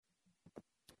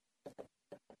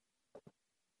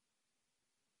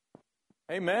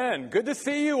Amen. Good to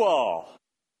see you all.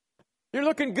 You're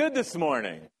looking good this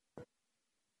morning.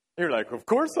 You're like, of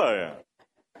course I am.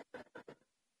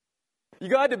 You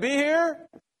glad to be here?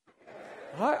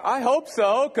 I hope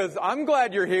so, because I'm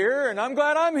glad you're here, and I'm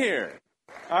glad I'm here.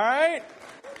 All right?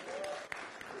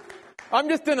 I'm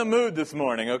just in a mood this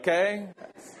morning, okay?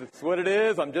 That's what it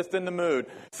is. I'm just in the mood.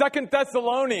 2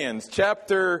 Thessalonians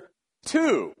chapter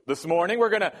 2 this morning. We're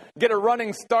going to get a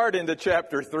running start into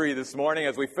chapter 3 this morning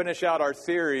as we finish out our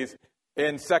series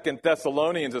in 2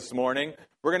 Thessalonians this morning.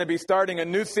 We're going to be starting a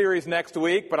new series next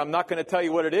week, but I'm not going to tell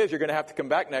you what it is. You're going to have to come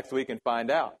back next week and find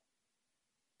out.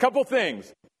 Couple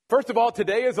things. First of all,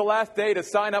 today is the last day to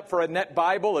sign up for a Net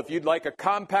Bible. If you'd like a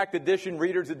compact edition,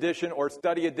 reader's edition, or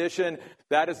study edition,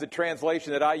 that is the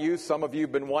translation that I use. Some of you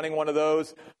have been wanting one of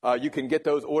those. You can get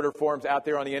those order forms out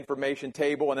there on the information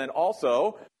table. And then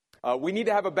also, we need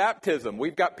to have a baptism.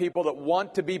 We've got people that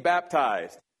want to be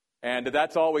baptized, and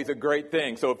that's always a great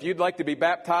thing. So if you'd like to be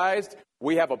baptized,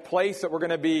 we have a place that we're going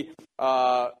to be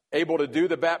able to do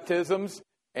the baptisms,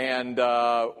 and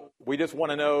we just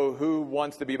want to know who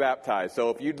wants to be baptized. So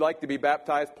if you'd like to be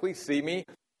baptized, please see me.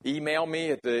 Email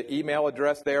me at the email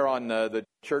address there on the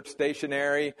church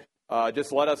stationery.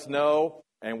 Just let us know,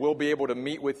 and we'll be able to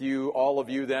meet with you, all of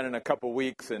you, then in a couple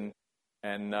weeks and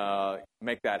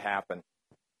make that happen.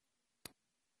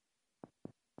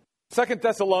 2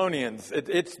 Thessalonians,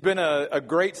 it's been a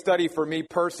great study for me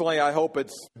personally. I hope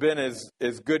it's been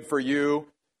as good for you.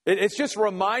 It's just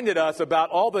reminded us about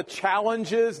all the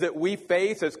challenges that we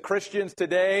face as Christians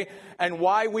today and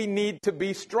why we need to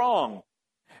be strong.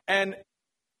 And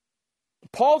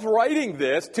Paul's writing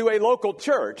this to a local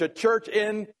church, a church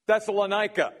in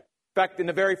Thessalonica. In fact, in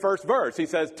the very first verse, he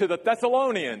says, to the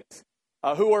Thessalonians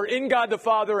who are in God the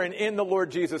Father and in the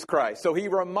Lord Jesus Christ. So he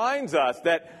reminds us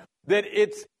that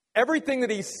it's everything that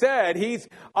he said, he's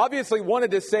obviously wanted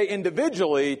to say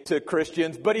individually to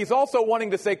Christians, but he's also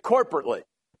wanting to say corporately.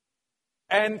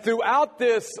 And throughout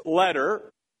this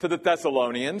letter to the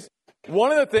Thessalonians,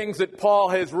 one of the things that Paul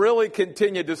has really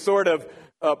continued to sort of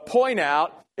point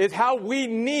out is how we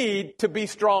need to be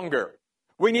stronger.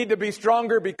 We need to be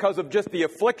stronger because of just the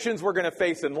afflictions we're going to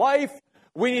face in life.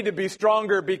 We need to be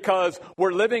stronger because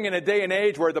we're living in a day and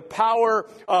age where the power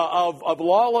of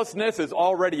lawlessness is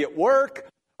already at work.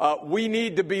 We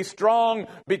need to be strong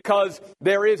because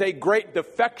there is a great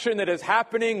defection that is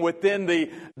happening within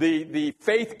the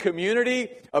faith community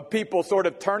of people sort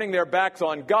of turning their backs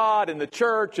on God and the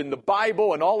church and the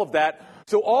Bible and all of that.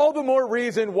 So all the more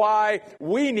reason why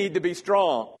we need to be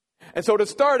strong. And so to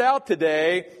start out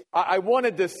today, I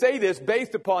wanted to say this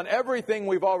based upon everything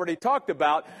we've already talked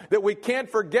about, that we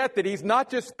can't forget that he's not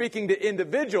just speaking to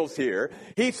individuals here.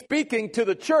 He's speaking to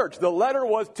the church. The letter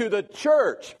was to the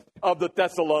church of the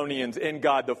Thessalonians in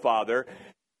God the Father.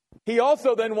 He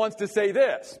also then wants to say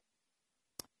this.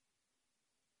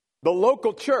 The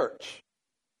local church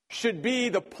should be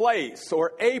the place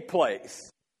or a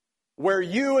place where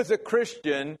you as a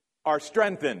Christian are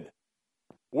strengthened,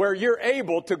 where you're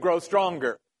able to grow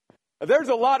stronger. There's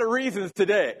a lot of reasons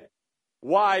today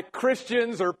why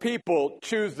Christians or people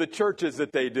choose the churches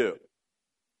that they do.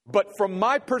 But from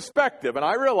my perspective, and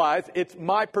I realize it's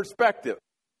my perspective,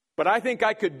 but I think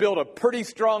I could build a pretty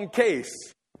strong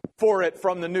case for it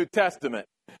from the New Testament.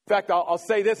 In fact, I'll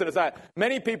say this, and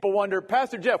many people wonder,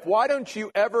 Pastor Jeff, why don't you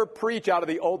ever preach out of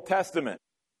the Old Testament?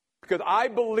 Because I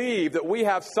believe that we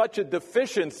have such a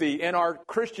deficiency in our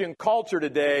Christian culture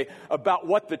today about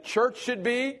what the church should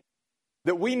be,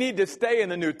 that we need to stay in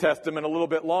the New Testament a little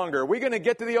bit longer. Are we going to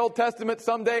get to the Old Testament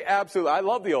someday? Absolutely. I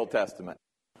love the Old Testament.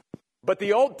 But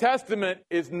the Old Testament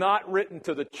is not written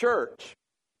to the church.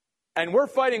 And we're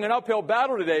fighting an uphill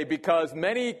battle today because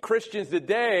many Christians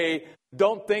today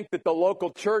don't think that the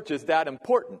local church is that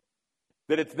important,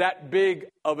 that it's that big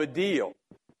of a deal.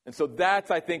 And so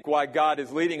that's, I think, why God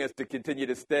is leading us to continue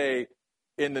to stay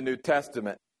in the New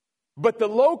Testament. But the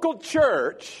local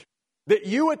church that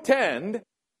you attend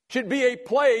should be a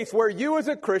place where you as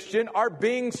a Christian are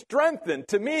being strengthened.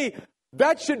 To me,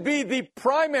 that should be the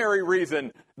primary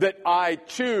reason that I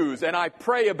choose and I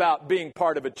pray about being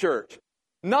part of a church.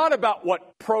 Not about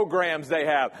what programs they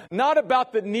have, not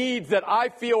about the needs that I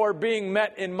feel are being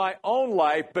met in my own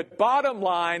life, but bottom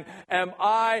line, am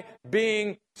I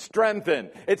being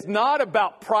strengthened? It's not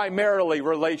about primarily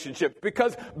relationships,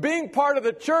 because being part of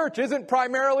the church isn't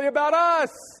primarily about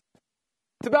us.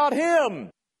 It's about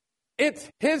Him. It's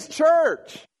His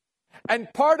church.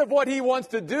 And part of what He wants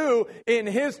to do in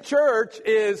His church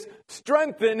is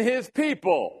strengthen His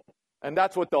people. And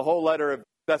that's what the whole letter of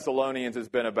Thessalonians has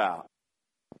been about.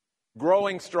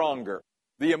 Growing stronger,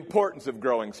 the importance of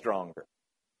growing stronger.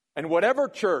 And whatever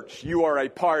church you are a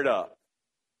part of,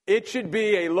 It should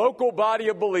be a local body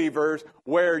of believers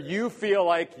where you feel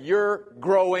like you're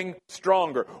growing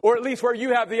stronger, or at least where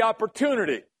you have the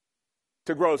opportunity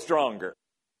to grow stronger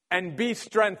and be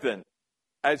strengthened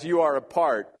as you are a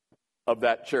part of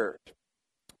that church.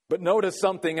 But notice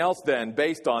something else then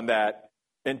based on that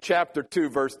in chapter 2,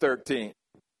 verse 13.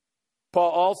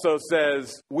 Paul also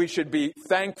says we should be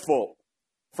thankful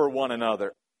for one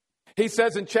another. He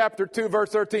says in chapter 2,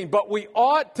 verse 13, but we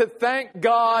ought to thank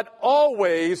God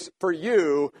always for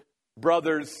you,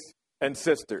 brothers and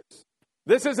sisters.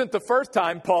 This isn't the first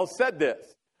time Paul said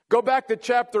this. Go back to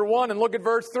chapter 1 and look at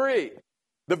verse 3.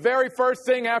 The very first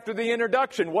thing after the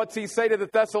introduction, what's he say to the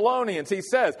Thessalonians? He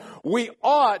says, we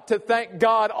ought to thank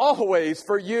God always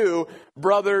for you,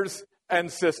 brothers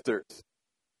and sisters.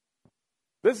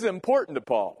 This is important to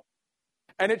Paul,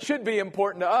 and it should be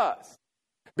important to us.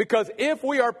 Because if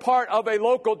we are part of a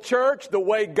local church the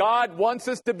way God wants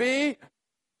us to be,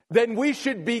 then we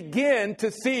should begin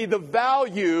to see the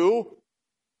value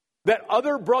that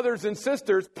other brothers and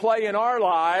sisters play in our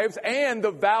lives and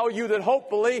the value that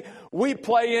hopefully we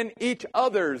play in each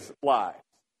other's lives.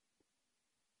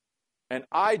 And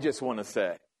I just want to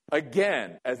say,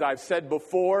 again, as I've said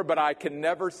before, but I can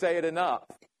never say it enough,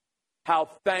 how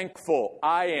thankful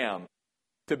I am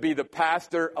to be the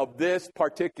pastor of this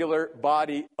particular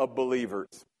body of believers.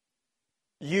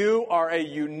 You are a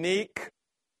unique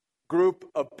group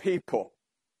of people,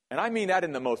 and I mean that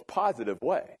in the most positive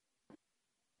way.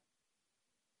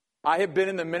 I have been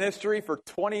in the ministry for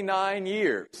 29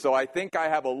 years, so I think I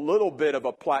have a little bit of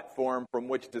a platform from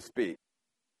which to speak.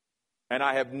 And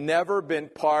I have never been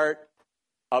part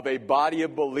of a body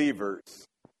of believers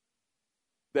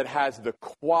that has the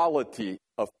quality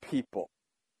of people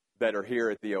that are here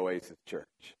at the Oasis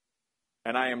Church.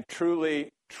 And I am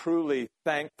truly, truly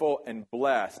thankful and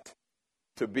blessed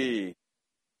to be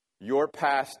your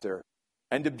pastor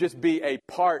and to just be a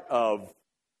part of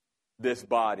this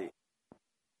body.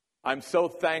 I'm so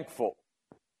thankful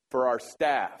for our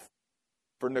staff,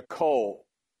 for Nicole,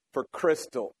 for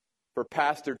Crystal, for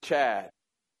Pastor Chad.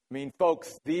 I mean,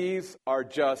 folks, these are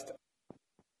just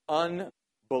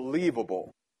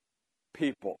unbelievable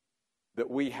people that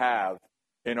we have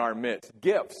in our midst.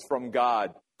 Gifts from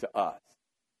God to us.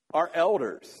 Our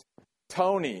elders,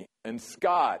 Tony and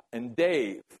Scott and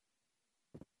Dave.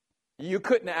 You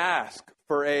couldn't ask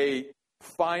for a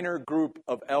finer group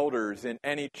of elders in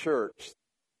any church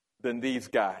than these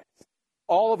guys.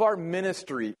 All of our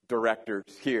ministry directors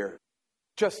here,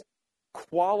 just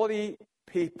quality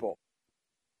people.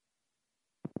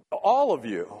 All of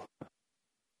you.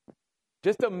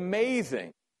 Just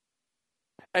amazing.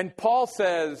 And Paul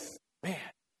says, man,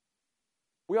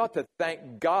 we ought to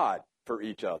thank God for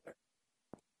each other.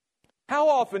 How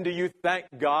often do you thank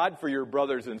God for your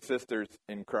brothers and sisters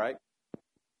in Christ?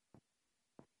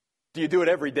 Do you do it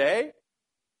every day?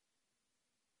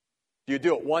 Do you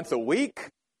do it once a week?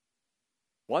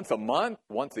 Once a month?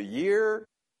 Once a year?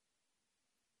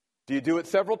 Do you do it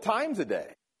several times a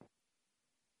day?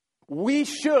 We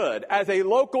should, as a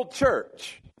local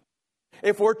church,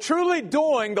 if we're truly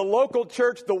doing the local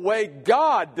church the way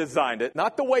God designed it,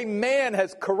 not the way man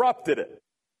has corrupted it,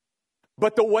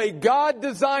 but the way God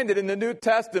designed it in the New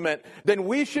Testament, then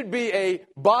we should be a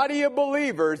body of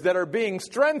believers that are being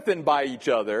strengthened by each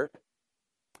other,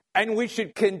 and we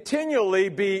should continually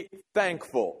be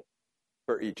thankful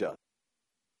for each other.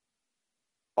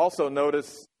 Also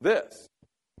notice this.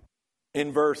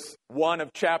 In verse 1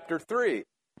 of chapter 3,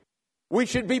 we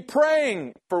should be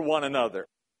praying for one another.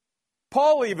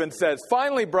 Paul even says,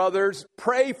 finally, brothers,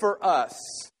 pray for us.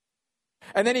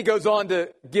 And then he goes on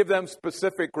to give them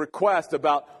specific requests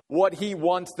about what he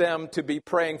wants them to be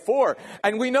praying for.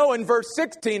 And we know in verse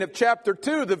 16 of chapter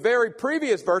 2, the very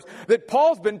previous verse, that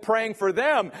Paul's been praying for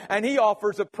them, and he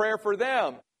offers a prayer for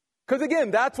them. Because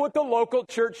again, that's what the local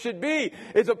church should be.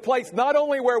 It's a place not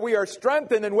only where we are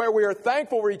strengthened and where we are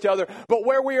thankful for each other, but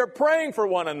where we are praying for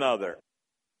one another.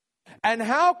 And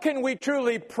how can we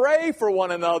truly pray for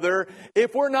one another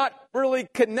if we're not really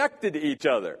connected to each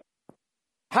other?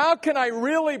 How can I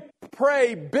really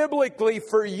pray biblically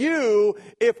for you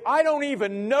if I don't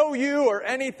even know you or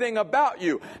anything about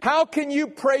you? How can you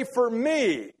pray for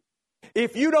me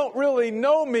if you don't really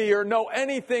know me or know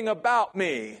anything about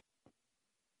me?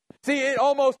 See, it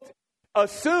almost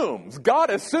assumes, God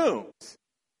assumes,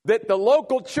 that the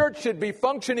local church should be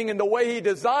functioning in the way he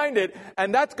designed it,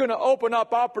 and that's going to open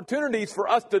up opportunities for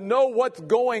us to know what's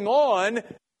going on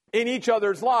in each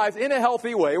other's lives in a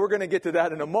healthy way. We're going to get to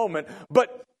that in a moment,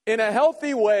 but in a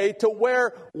healthy way to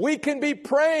where we can be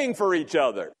praying for each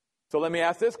other. So let me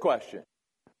ask this question.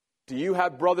 Do you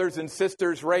have brothers and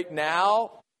sisters right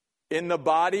now in the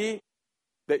body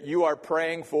that you are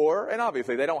praying for? And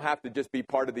obviously, they don't have to just be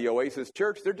part of the Oasis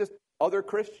Church. They're just other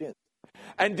Christians.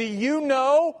 And do you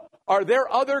know, are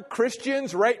there other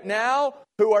Christians right now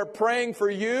who are praying for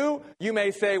you? You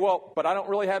may say, well, but I don't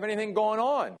really have anything going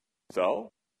on. So,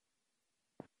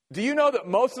 do you know that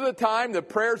most of the time the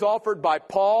prayers offered by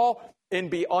Paul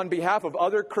on behalf of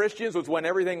other Christians was when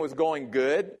everything was going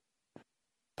good?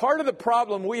 Part of the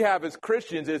problem we have as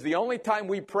Christians is the only time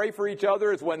we pray for each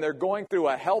other is when they're going through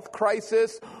a health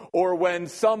crisis or when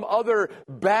some other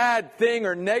bad thing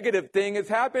or negative thing is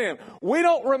happening. We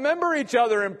don't remember each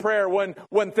other in prayer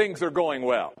when things are going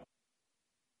well.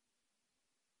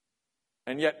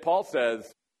 And yet Paul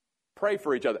says, pray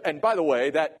for each other. And by the way,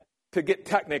 that to get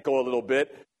technical a little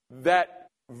bit, that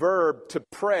verb to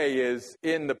pray is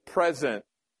in the present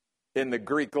in the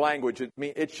Greek language.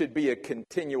 It should be a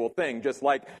continual thing, just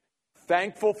like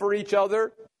thankful for each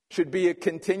other should be a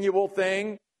continual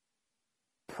thing.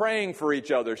 Praying for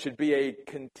each other should be a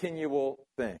continual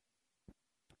thing.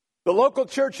 The local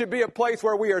church should be a place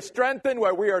where we are strengthened,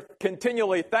 where we are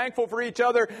continually thankful for each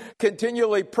other,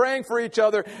 continually praying for each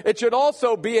other. It should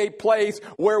also be a place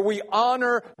where we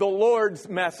honor the Lord's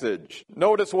message.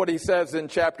 Notice what he says in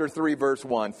chapter 3, verse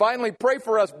 1. Finally, pray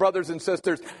for us, brothers and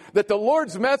sisters, that the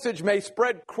Lord's message may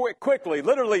spread quickly,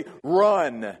 literally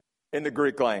run in the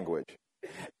Greek language,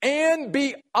 and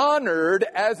be honored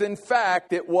as in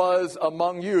fact it was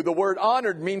among you. The word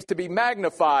honored means to be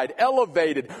magnified,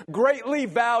 elevated, greatly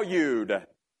valued.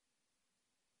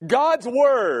 God's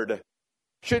word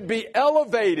should be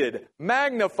elevated,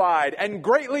 magnified, and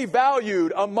greatly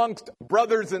valued amongst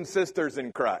brothers and sisters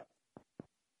in Christ.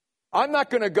 I'm not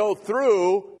going to go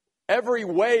through every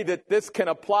way that this can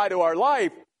apply to our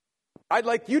life. I'd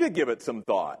like you to give it some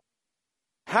thought.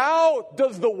 How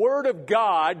does the Word of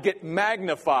God get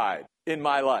magnified in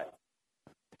my life?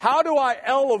 How do I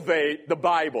elevate the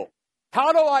Bible?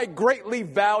 How do I greatly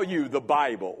value the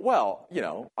Bible? Well,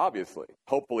 obviously,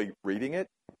 hopefully reading it,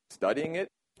 studying it,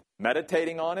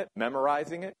 meditating on it,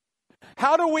 memorizing it.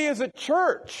 How do we as a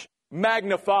church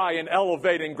magnify and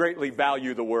elevate and greatly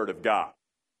value the Word of God,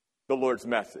 the Lord's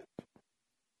message?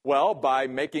 Well, by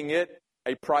making it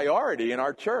a priority in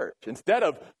our church. Instead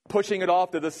of pushing it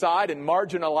off to the side and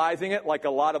marginalizing it like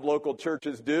a lot of local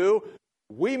churches do,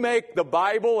 we make the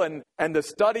Bible and the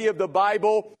study of the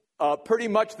Bible pretty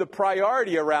much the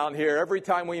priority around here every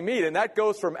time we meet. And that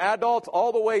goes from adults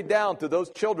all the way down to those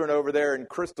children over there in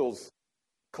Crystal's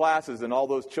classes and all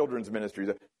those children's ministries.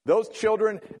 Those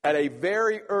children at a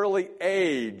very early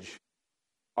age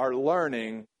are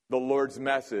learning the Lord's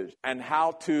message and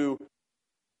how to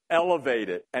elevate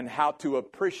it and how to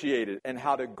appreciate it and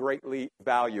how to greatly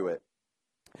value it.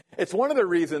 It's one of the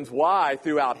reasons why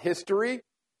throughout history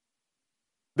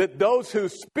that those who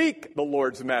speak the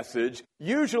Lord's message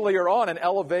usually are on an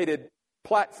elevated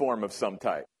platform of some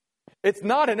type. It's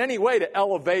not in any way to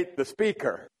elevate the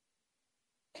speaker.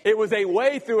 It was a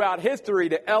way throughout history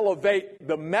to elevate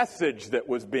the message that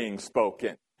was being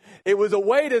spoken. It was a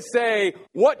way to say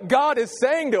what God is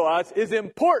saying to us is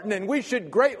important and we should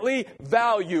greatly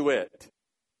value it.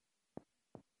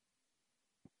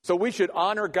 So we should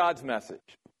honor God's message.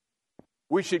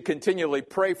 We should continually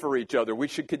pray for each other. We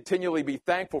should continually be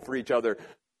thankful for each other.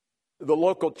 The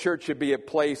local church should be a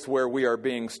place where we are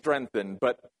being strengthened.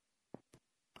 But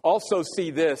also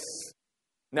see this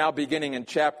now beginning in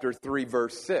chapter 3,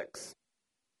 verse 6.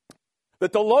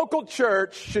 That the local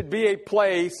church should be a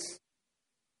place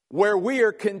where we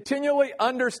are continually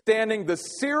understanding the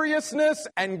seriousness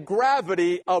and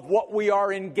gravity of what we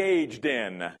are engaged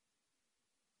in.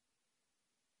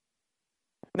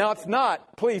 Now, it's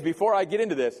not, please, before I get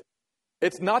into this,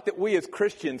 it's not that we as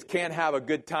Christians can't have a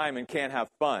good time and can't have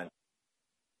fun.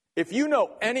 If you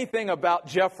know anything about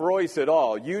Jeff Royce at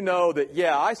all, you know that,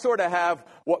 I sort of have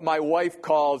what my wife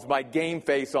calls my game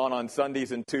face on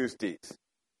Sundays and Tuesdays.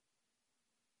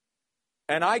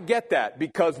 And I get that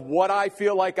because what I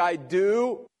feel like I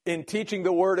do in teaching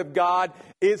the Word of God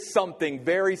is something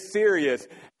very serious.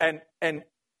 And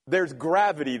there's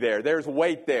gravity there. There's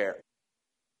weight there.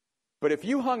 But if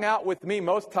you hung out with me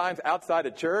most times outside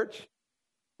of church,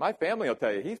 my family will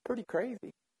tell you, he's pretty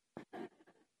crazy.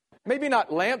 Maybe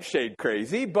not lampshade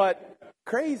crazy, but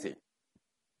crazy.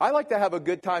 I like to have a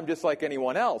good time just like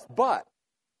anyone else. But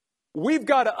we've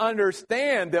got to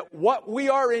understand that what we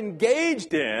are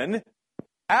engaged in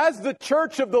as the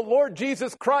church of the Lord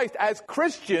Jesus Christ, as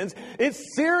Christians,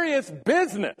 is serious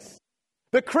business.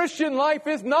 The Christian life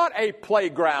is not a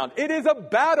playground. It is a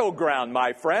battleground,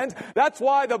 my friends. That's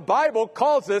why the Bible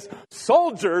calls us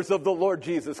soldiers of the Lord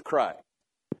Jesus Christ.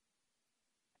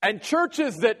 And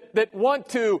churches that want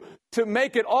to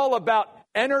make it all about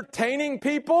entertaining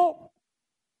people,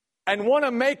 and want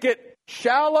to make it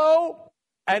shallow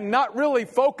and not really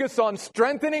focus on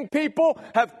strengthening people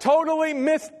have totally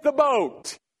missed the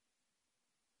boat.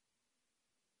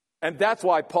 And that's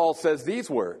why Paul says these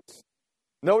words.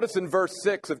 Notice in verse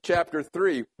 6 of chapter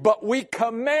 3, but we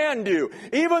command you.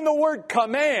 Even the word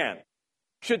command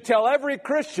should tell every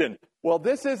Christian, well,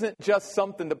 this isn't just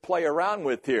something to play around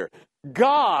with here.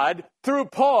 God, through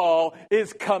Paul,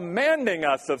 is commanding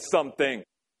us of something.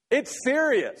 It's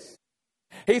serious.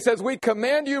 He says, we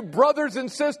command you, brothers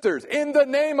and sisters, in the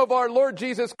name of our Lord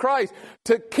Jesus Christ,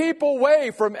 to keep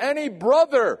away from any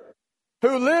brother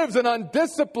who lives an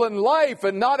undisciplined life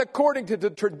and not according to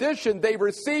the tradition they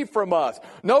receive from us.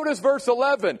 Notice verse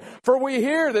 11. For we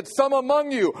hear that some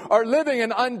among you are living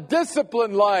an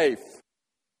undisciplined life,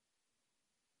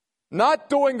 not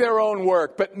doing their own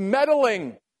work, but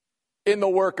meddling in the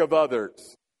work of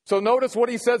others. So notice what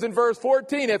he says in verse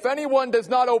 14. If anyone does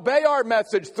not obey our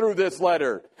message through this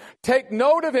letter, take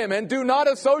note of him and do not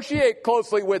associate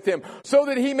closely with him, so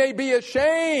that he may be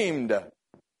ashamed.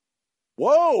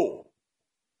 Whoa!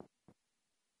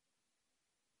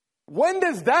 When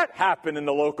does that happen in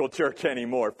the local church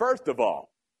anymore? First of all,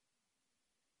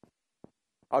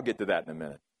 I'll get to that in a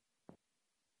minute.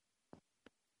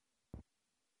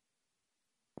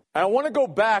 I want to go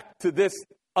back to this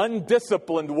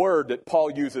undisciplined word that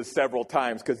Paul uses several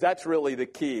times, because that's really the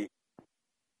key.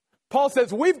 Paul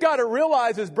says we've got to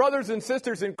realize as brothers and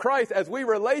sisters in Christ, as we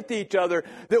relate to each other,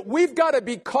 that we've got to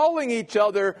be calling each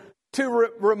other to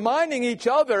reminding each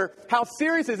other how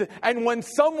serious it is. And when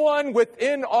someone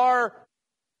within our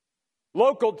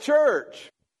local church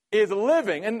is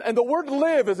living, and the word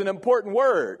live is an important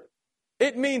word.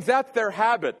 It means that's their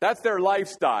habit. That's their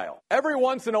lifestyle. Every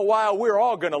once in a while, we're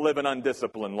all going to live an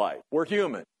undisciplined life. We're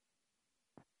human.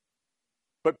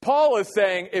 But Paul is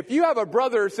saying, if you have a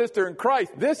brother or sister in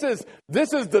Christ, this is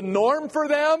the norm for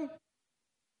them,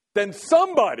 then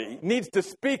somebody needs to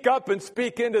speak up and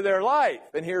speak into their life.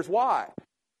 And here's why.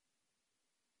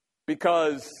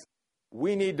 Because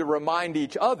we need to remind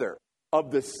each other of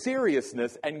the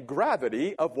seriousness and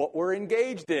gravity of what we're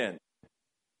engaged in.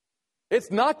 It's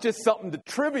not just something to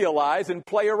trivialize and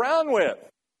play around with.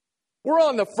 We're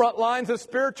on the front lines of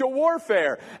spiritual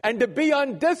warfare. And to be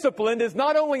undisciplined is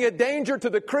not only a danger to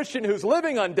the Christian who's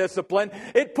living undisciplined,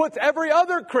 it puts every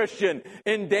other Christian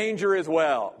in danger as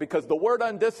well. Because the word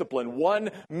undisciplined,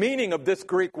 one meaning of this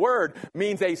Greek word,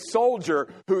 means a soldier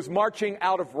who's marching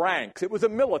out of ranks. It was a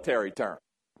military term.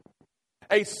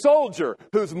 A soldier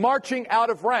who's marching out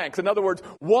of ranks. In other words,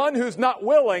 one who's not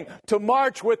willing to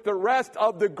march with the rest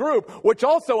of the group, which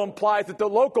also implies that the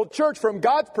local church, from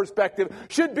God's perspective,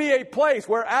 should be a place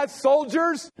where as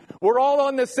soldiers, we're all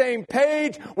on the same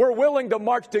page, we're willing to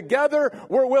march together,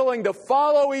 we're willing to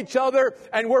follow each other,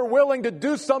 and we're willing to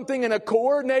do something in a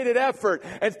coordinated effort.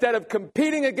 Instead of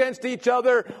competing against each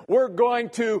other, we're going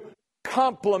to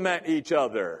complement each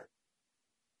other.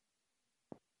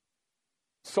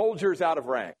 Soldiers out of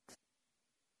ranks.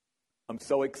 I'm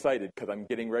so excited because I'm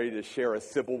getting ready to share a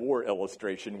Civil War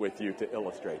illustration with you to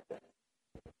illustrate that.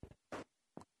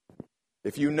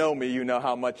 If you know me, you know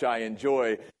how much I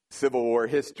enjoy Civil War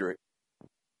history.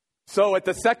 So at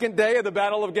the second day of the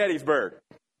Battle of Gettysburg,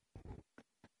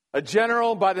 a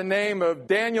general by the name of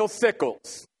Daniel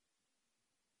Sickles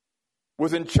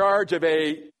was in charge of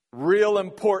a real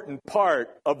important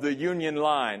part of the Union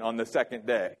line on the second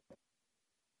day.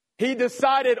 He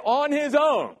decided on his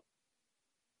own,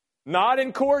 not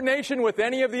in coordination with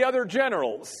any of the other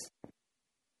generals,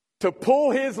 to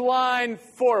pull his line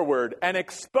forward and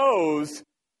expose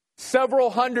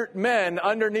several hundred men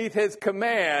underneath his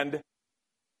command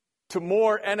to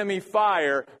more enemy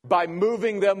fire by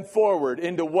moving them forward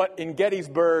into what in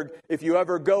Gettysburg, if you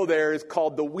ever go there, is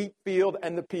called the wheat field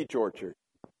and the peach orchard.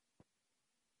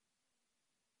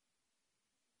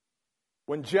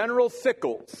 When General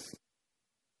Sickles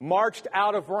marched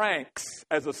out of ranks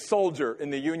as a soldier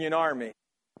in the Union Army,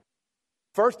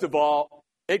 first of all,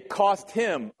 it cost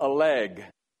him a leg.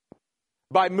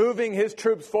 By moving his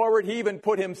troops forward, he even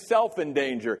put himself in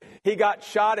danger. He got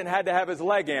shot and had to have his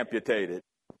leg amputated.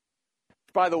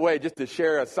 By the way, just to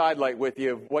share a sidelight with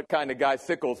you of what kind of guy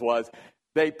Sickles was,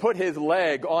 they put his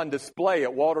leg on display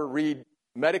at Walter Reed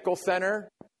Medical Center.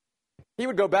 He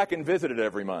would go back and visit it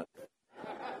every month.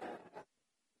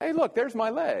 Hey, look, there's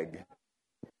my leg.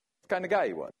 Kind of guy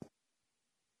he was.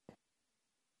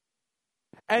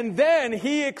 And then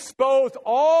he exposed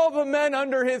all the men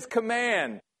under his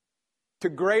command to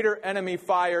greater enemy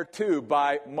fire too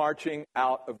by marching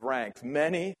out of ranks.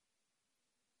 Many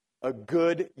a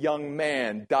good young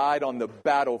man died on the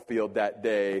battlefield that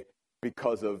day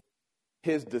because of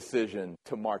his decision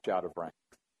to march out of ranks.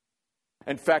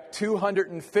 In fact,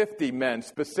 250 men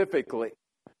specifically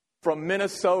from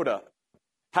Minnesota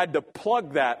had to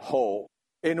plug that hole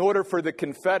in order for the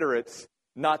Confederates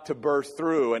not to burst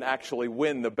through and actually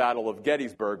win the Battle of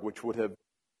Gettysburg, which would have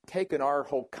taken our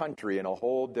whole country in a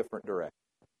whole different direction.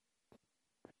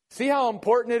 See how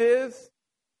important it is?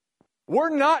 We're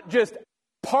not just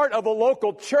part of a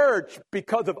local church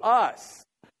because of us.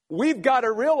 We've got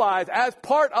to realize, as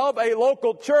part of a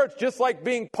local church, just like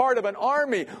being part of an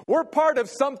army, we're part of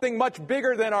something much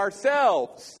bigger than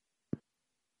ourselves.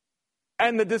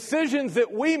 And the decisions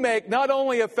that we make not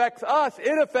only affects us,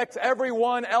 it affects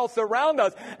everyone else around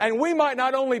us. And we might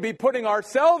not only be putting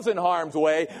ourselves in harm's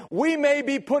way, we may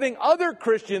be putting other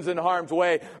Christians in harm's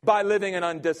way by living an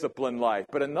undisciplined life.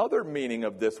 But another meaning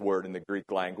of this word in the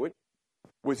Greek language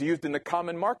was used in the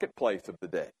common marketplace of the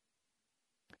day.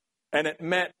 And it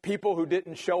meant people who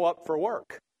didn't show up for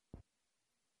work.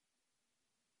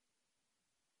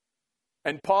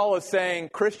 And Paul is saying,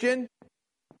 Christian,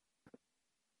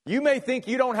 you may think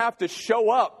you don't have to show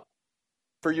up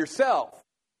for yourself,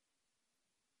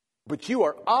 but you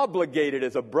are obligated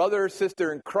as a brother or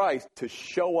sister in Christ to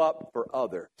show up for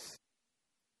others.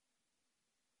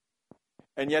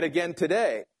 And yet again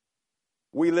today,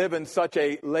 we live in such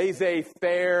a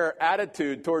laissez-faire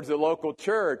attitude towards the local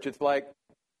church. It's like,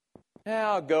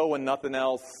 yeah, I'll go when nothing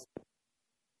else,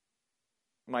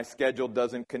 my schedule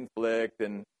doesn't conflict,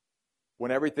 and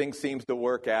when everything seems to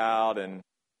work out, and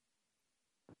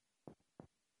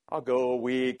I'll go a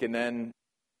week and then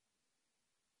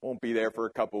won't be there for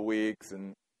a couple weeks,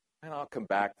 and I'll come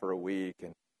back for a week.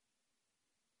 And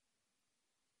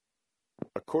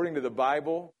according to the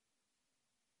Bible,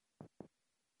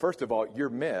 first of all, you're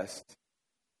missed.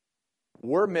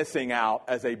 We're missing out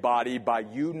as a body by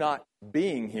you not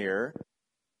being here.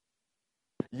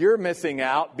 You're missing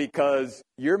out because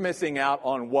you're missing out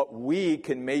on what we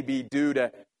can maybe do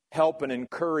to help and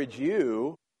encourage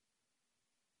you.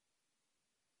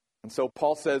 And so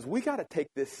Paul says, we got to take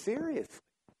this seriously.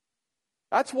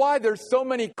 That's why there's so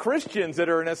many Christians that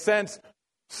are, in a sense,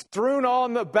 strewn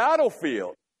on the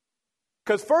battlefield.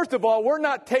 Because first of all, we're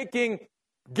not taking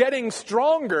getting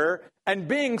stronger and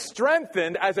being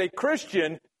strengthened as a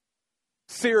Christian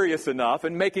serious enough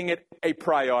and making it a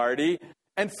priority.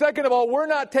 And second of all, we're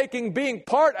not taking being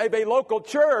part of a local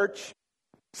church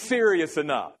serious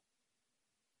enough.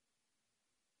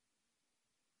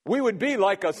 We would be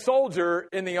like a soldier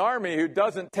in the army who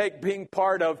doesn't take being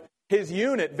part of his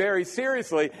unit very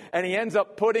seriously, and he ends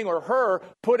up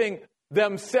putting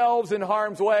themselves in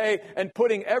harm's way and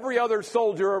putting every other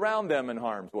soldier around them in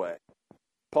harm's way.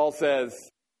 Paul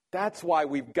says, that's why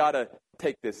we've got to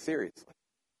take this seriously.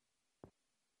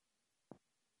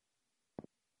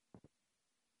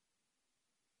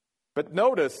 But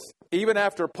notice, even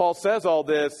after Paul says all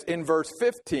this, in verse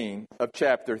 15 of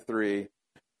chapter 3,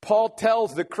 Paul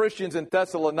tells the Christians in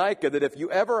Thessalonica that if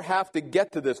you ever have to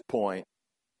get to this point,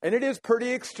 and it is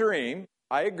pretty extreme,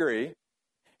 I agree,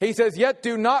 he says, yet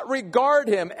do not regard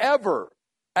him ever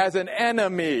as an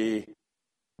enemy,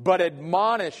 but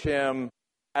admonish him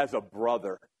as a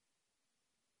brother.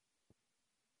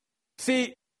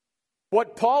 See,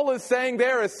 what Paul is saying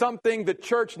there is something the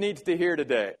church needs to hear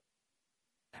today.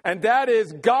 And that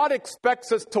is, God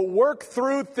expects us to work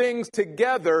through things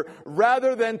together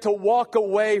rather than to walk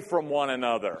away from one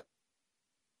another.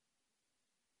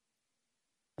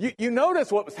 You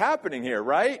notice what was happening here,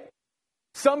 right?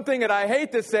 Something that I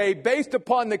hate to say, based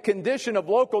upon the condition of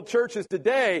local churches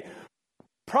today,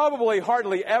 probably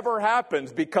hardly ever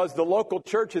happens because the local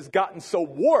church has gotten so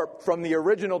warped from the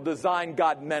original design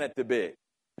God meant it to be.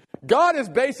 God is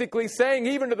basically saying,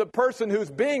 even to the person who's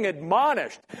being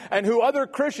admonished and who other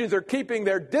Christians are keeping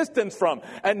their distance from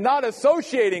and not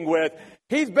associating with,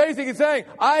 he's basically saying,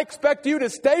 I expect you to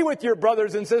stay with your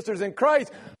brothers and sisters in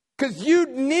Christ because you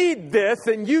need this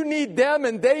and you need them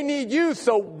and they need you.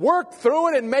 So work through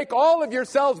it and make all of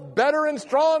yourselves better and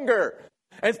stronger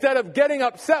instead of getting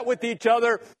upset with each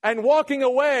other and walking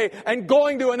away and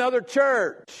going to another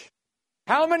church.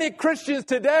 How many Christians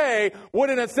today would,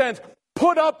 in a sense,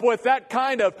 put up with that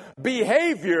kind of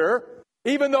behavior,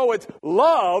 even though it's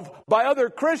love by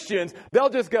other Christians? They'll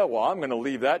just go, well, I'm going to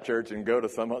leave that church and go to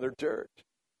some other church.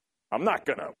 I'm not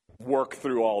going to work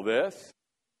through all this.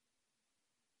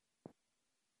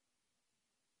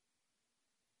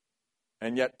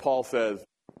 And yet Paul says,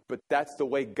 but that's the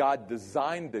way God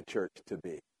designed the church to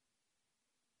be.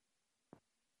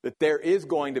 That there is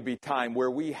going to be time where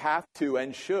we have to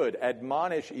and should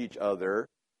admonish each other,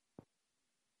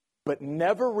 but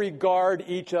never regard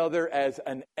each other as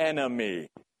an enemy.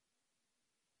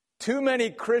 Too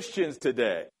many Christians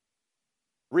today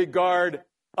regard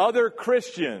other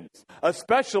Christians,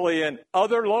 especially in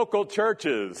other local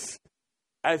churches,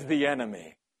 as the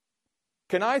enemy.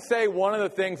 Can I say one of the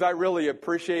things I really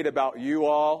appreciate about you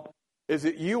all is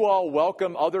that you all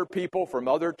welcome other people from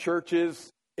other churches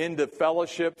into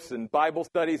fellowships and Bible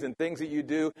studies and things that you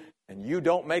do, and you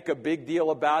don't make a big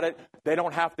deal about it. They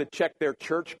don't have to check their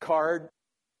church card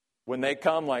when they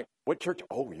come, like, what church?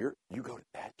 Oh, you go to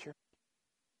that church?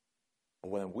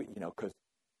 Well, then because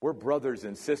we're brothers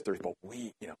and sisters, but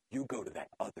you go to that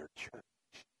other church.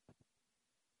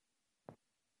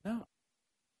 No,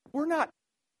 we're not.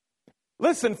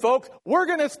 Listen, folks, we're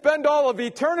going to spend all of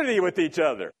eternity with each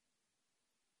other.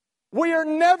 We are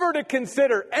never to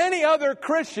consider any other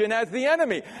Christian as the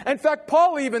enemy. In fact,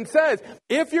 Paul even says,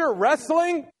 if you're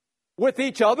wrestling with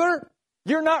each other,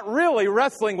 you're not really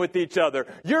wrestling with each other.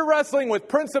 You're wrestling with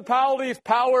principalities,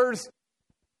 powers,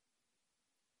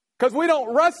 because we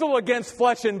don't wrestle against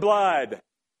flesh and blood.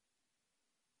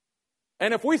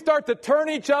 And if we start to turn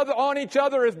on each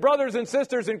other as brothers and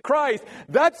sisters in Christ,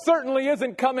 that certainly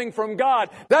isn't coming from God.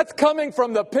 That's coming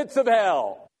from the pits of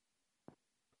hell.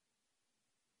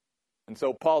 And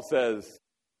so Paul says,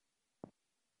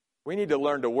 we need to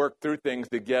learn to work through things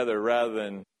together rather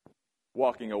than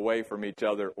walking away from each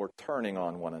other or turning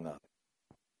on one another.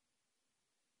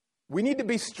 We need to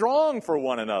be strong for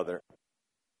one another.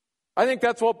 I think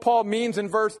that's what Paul means in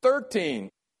verse 13.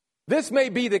 This may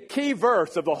be the key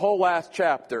verse of the whole last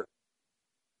chapter.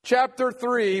 Chapter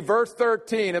 3, verse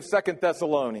 13 of 2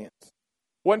 Thessalonians.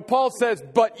 When Paul says,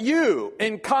 but you,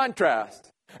 in contrast.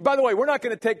 By the way, we're not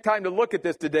going to take time to look at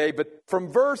this today, but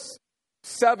from verse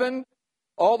 7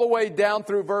 all the way down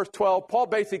through verse 12, Paul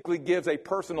basically gives a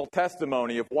personal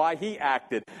testimony of why he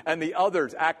acted and the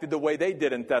others acted the way they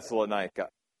did in Thessalonica.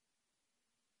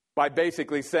 By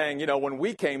basically saying, when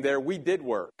we came there, we did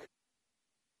work.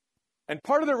 And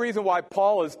part of the reason why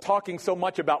Paul is talking so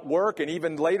much about work and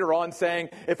even later on saying,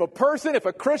 if a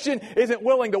Christian isn't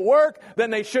willing to work, then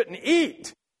they shouldn't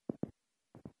eat.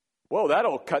 Well,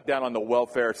 that'll cut down on the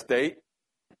welfare state,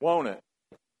 won't it?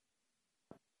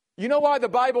 You know why the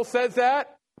Bible says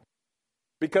that?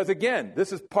 Because again,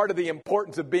 this is part of the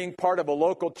importance of being part of a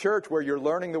local church where you're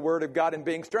learning the Word of God and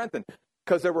being strengthened.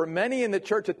 Because there were many in the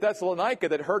church at Thessalonica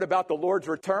that heard about the Lord's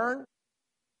return,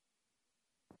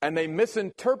 and they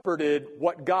misinterpreted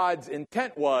what God's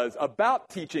intent was about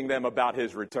teaching them about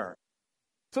His return.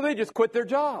 So they just quit their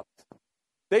jobs.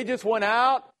 They just went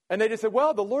out and they just said,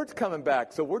 well, the Lord's coming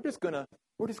back, so we're just gonna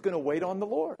wait on the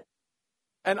Lord.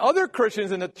 And other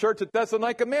Christians in the church at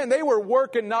Thessalonica, man, they were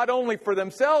working not only for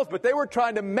themselves, but they were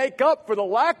trying to make up for the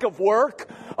lack of work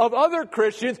of other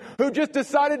Christians who just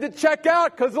decided to check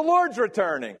out because the Lord's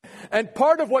returning. And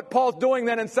part of what Paul's doing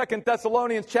then in 2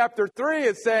 Thessalonians chapter 3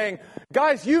 is saying,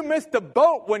 guys, you missed the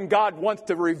boat when God wants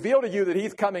to reveal to you that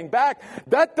He's coming back.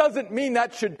 That doesn't mean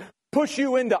that should push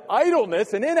you into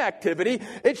idleness and inactivity.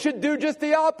 It should do just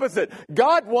the opposite.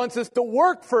 God wants us to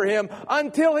work for Him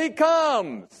until He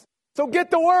comes. So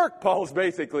get to work, Paul's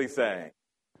basically saying.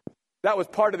 That was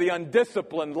part of the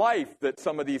undisciplined life that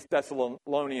some of these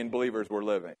Thessalonian believers were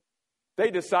living.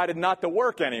 They decided not to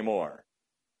work anymore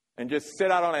and just sit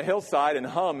out on a hillside and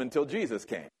hum until Jesus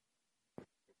came.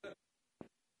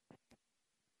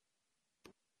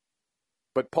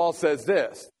 But Paul says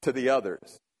this to the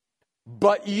others.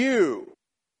 But you,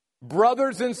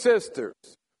 brothers and sisters,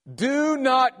 do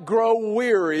not grow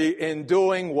weary in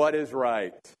doing what is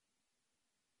right.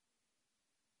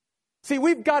 See,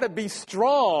 we've got to be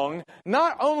strong,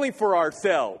 not only for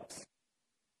ourselves.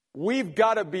 We've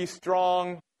got to be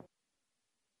strong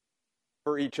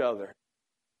for each other.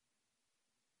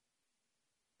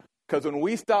 Because when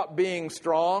we stop being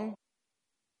strong,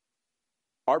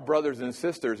 our brothers and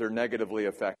sisters are negatively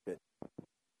affected.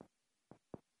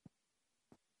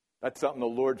 That's something the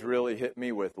Lord's really hit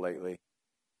me with lately.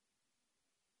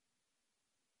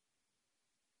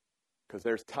 Because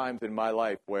there's times in my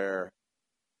life where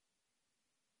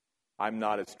I'm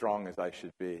not as strong as I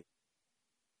should be.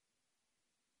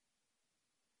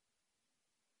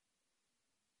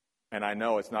 And I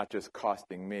know it's not just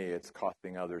costing me, it's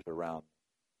costing others around me.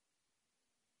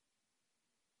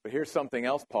 But here's something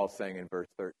else Paul's saying in verse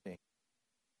 13.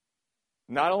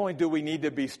 Not only do we need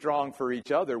to be strong for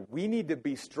each other, we need to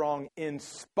be strong in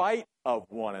spite of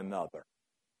one another.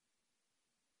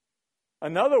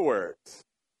 In other words,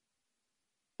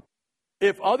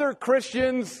 if other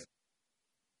Christians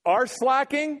are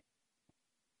slacking,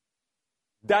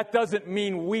 that doesn't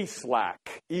mean we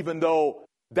slack, even though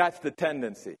that's the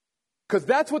tendency. Because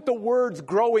that's what the words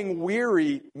growing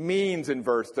weary means in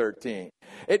verse 13.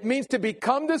 It means to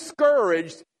become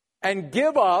discouraged and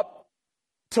give up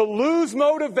to lose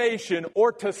motivation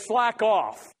or to slack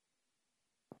off.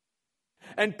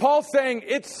 And Paul's saying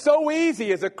it's so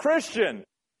easy as a Christian,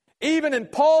 even in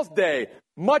Paul's day,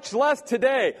 much less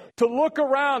today, to look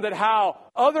around at how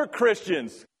other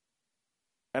Christians,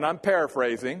 and I'm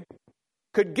paraphrasing,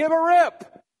 could give a rip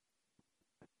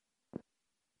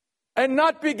and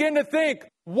not begin to think,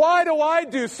 why do I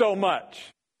do so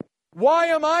much? Why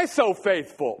am I so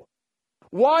faithful?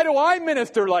 Why do I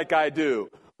minister like I do?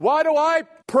 Why do I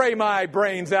pray my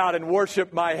brains out and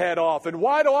worship my head off? And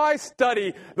why do I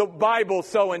study the Bible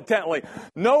so intently?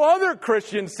 No other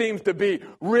Christian seems to be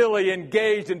really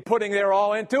engaged in putting their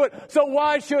all into it, so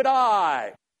why should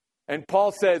I? And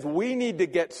Paul says we need to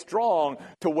get strong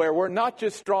to where we're not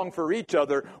just strong for each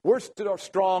other, we're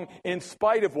strong in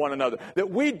spite of one another. That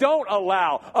we don't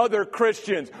allow other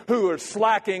Christians who are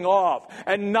slacking off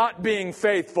and not being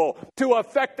faithful to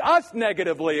affect us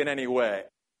negatively in any way.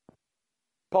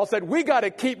 Paul said we got to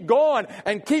keep going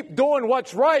and keep doing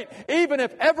what's right, even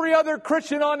if every other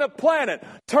Christian on the planet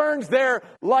turns their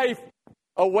life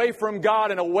away from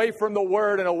God and away from the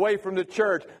Word and away from the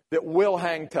church, that we'll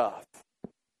hang tough.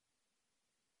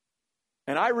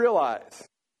 And I realize,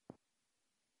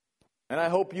 and I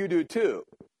hope you do too,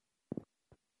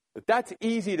 that that's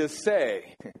easy to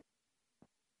say,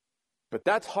 but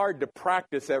that's hard to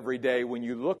practice every day when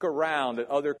you look around at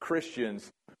other Christians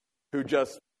who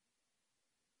just,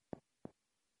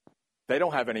 they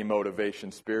don't have any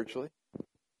motivation spiritually.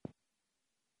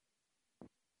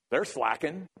 They're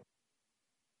slacking.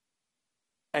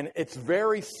 And it's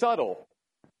very subtle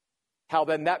how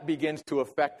then that begins to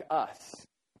affect us.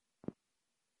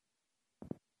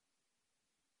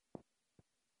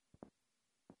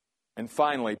 And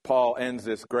finally, Paul ends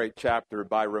this great chapter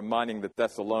by reminding the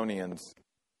Thessalonians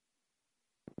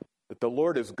that the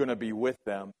Lord is going to be with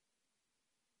them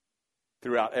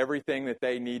throughout everything that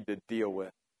they need to deal with.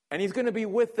 And He's going to be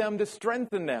with them to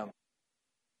strengthen them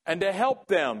and to help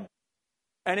them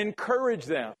and encourage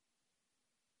them.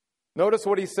 Notice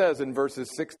what he says in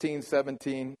verses 16,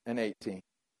 17, and 18.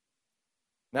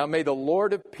 Now may the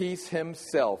Lord of peace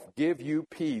Himself give you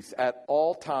peace at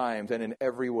all times and in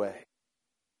every way.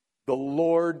 The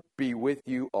Lord be with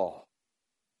you all.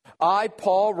 I,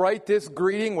 Paul, write this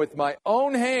greeting with my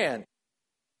own hand,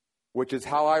 which is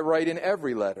how I write in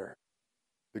every letter.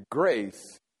 The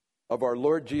grace of our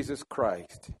Lord Jesus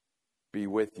Christ be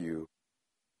with you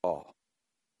all.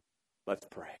 Let's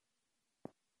pray.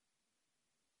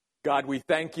 God, we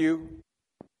thank you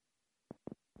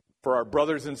for our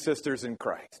brothers and sisters in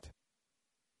Christ.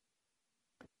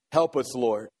 Help us,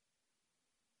 Lord,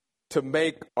 to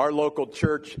make our local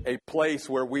church a place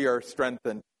where we are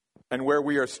strengthened and where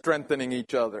we are strengthening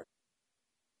each other.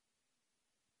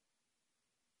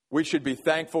 We should be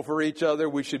thankful for each other.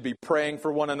 We should be praying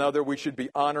for one another. We should be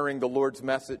honoring the Lord's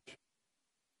message.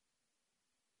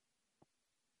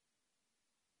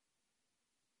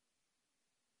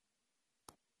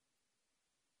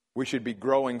 We should be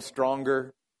growing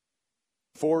stronger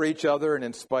for each other and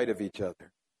in spite of each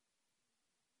other.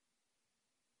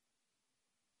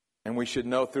 And we should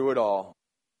know through it all,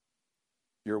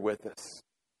 you're with us.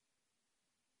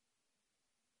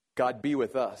 God, be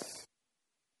with us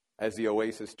as the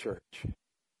Oasis Church.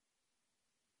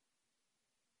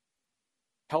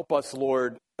 Help us,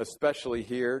 Lord, especially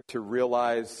here, to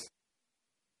realize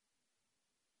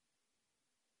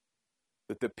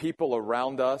that the people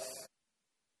around us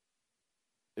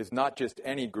is not just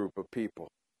any group of people.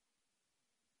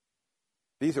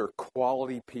 These are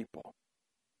quality people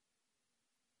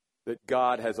that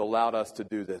God has allowed us to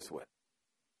do this with.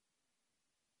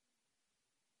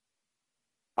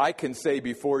 I can say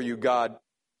before you, God,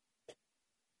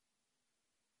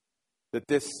 that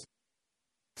this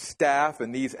staff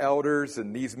and these elders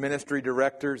and these ministry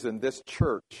directors and this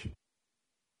church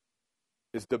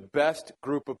is the best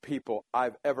group of people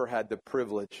I've ever had the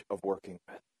privilege of working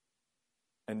with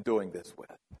and doing this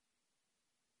with.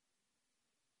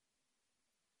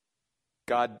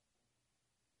 God,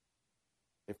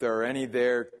 if there are any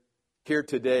here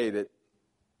today that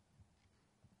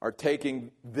are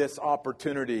taking this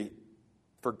opportunity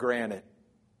for granted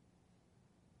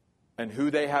and who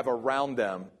they have around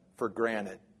them for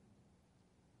granted,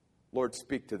 Lord,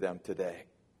 speak to them today.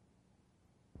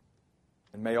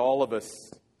 And may all of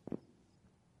us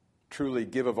truly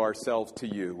give of ourselves to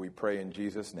you, we pray in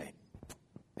Jesus' name.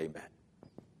 Amen.